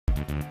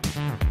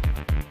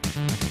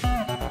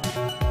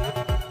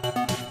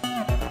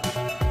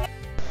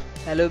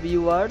Hello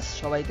viewers,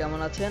 সবাই কেমন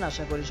আছেন?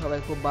 আশা করি সবাই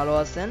খুব ভালো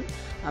আছেন।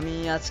 আমি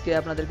আজকে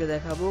আপনাদেরকে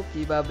দেখাবো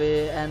কিভাবে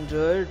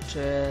অ্যান্ড্রয়েড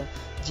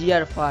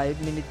GR5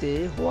 মিনিতে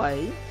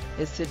huawei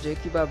হেডসেটে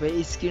কিভাবে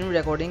স্ক্রিন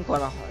রেকর্ডিং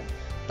করা হয়।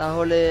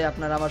 তাহলে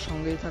আপনারা আমার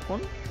সঙ্গেই থাকুন।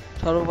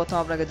 সর্বপ্রথম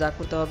আপনাকে যা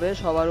করতে হবে,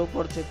 সবার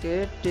উপর থেকে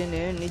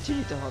টেনে নিচে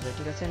নিতে হবে,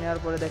 ঠিক আছে? নেওয়ার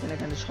পরে দেখেন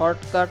এখানে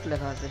শর্টকাট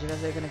লেখা আছে, ঠিক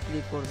আছে? এখানে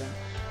ক্লিক করবেন।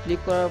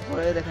 ক্লিক করার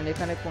পরে দেখেন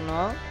এখানে কোনো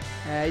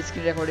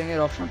স্ক্রিন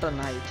রেকর্ডিংয়ের অপশনটা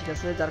নাই, ঠিক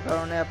আছে? যার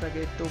কারণে আপনাকে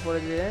একটু উপরে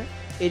যেয়ে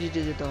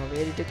এডিটে যেতে হবে,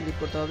 এডিটে ক্লিক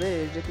করতে হবে।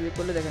 এডিটে ক্লিক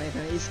করলে দেখেন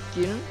এখানে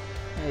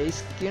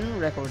স্ক্রিন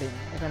রেকর্ডিং,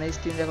 এখানে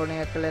স্ক্রিন রেকর্ডিং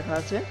একটা লেখা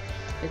আছে।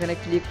 এখানে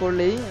ক্লিক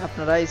করলেই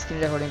আপনারা স্ক্রিন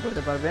রেকর্ডিং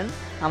করতে পারবেন।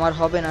 আমার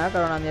হবে না,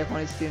 কারণ আমি এখন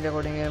স্ক্রিন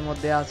রেকর্ডিংয়ের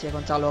মধ্যে আছি,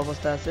 এখন চালু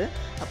অবস্থায় আছে।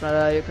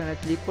 আপনারা এখানে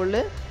ক্লিক করলে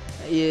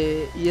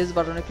ইয়েস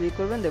বাটনে ক্লিক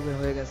করবেন, দেখবেন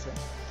হয়ে গেছে।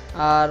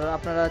 আর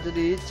আপনারা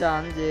যদি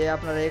চান যে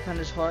আপনারা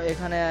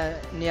এখানে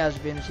নিয়ে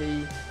আসবেন সেই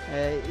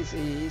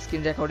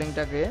স্ক্রিন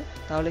রেকর্ডিংটাকে,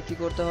 তাহলে কি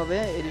করতে হবে?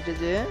 এডিটে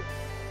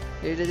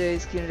যে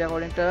স্ক্রিন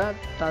রেকর্ডিংটা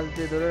টাচ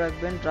দিয়ে ধরে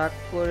রাখবেন, ড্রাগ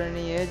করে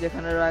নিয়ে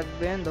যেখানে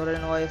রাখবেন,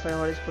 ধরেন ওয়াইফাই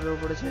হটস্পটের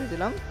উপরে ছেড়ে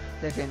দিলাম,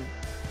 দেখেন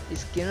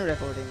স্ক্রিন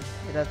রেকর্ডিং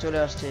এটা চলে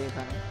আসছে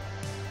এখানে।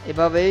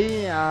 এভাবেই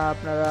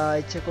আপনারা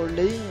ইচ্ছে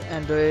করলেই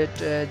অ্যান্ড্রয়েড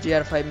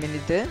GR5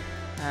 মিনিতে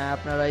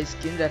আপনারা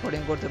স্ক্রিন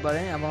রেকর্ডিং করতে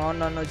পারেন, এবং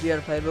অন্যান্য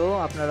GR5এও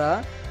আপনারা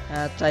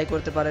ট্রাই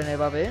করতে পারেন।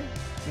 এভাবে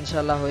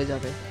ইনশাল্লাহ হয়ে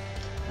যাবে।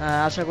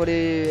 আশা করি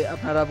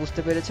আপনারা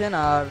বুঝতে পেরেছেন।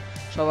 আর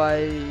সবাই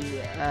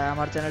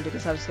আমার চ্যানেলটিকে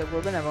সাবস্ক্রাইব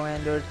করবেন এবং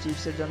অ্যান্ড্রয়েড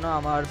চিপসের জন্য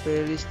আমার প্লে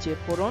লিস্ট চেক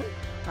করুন।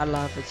 আল্লাহ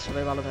হাফেজ,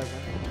 সবাই ভালো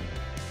থাকবেন।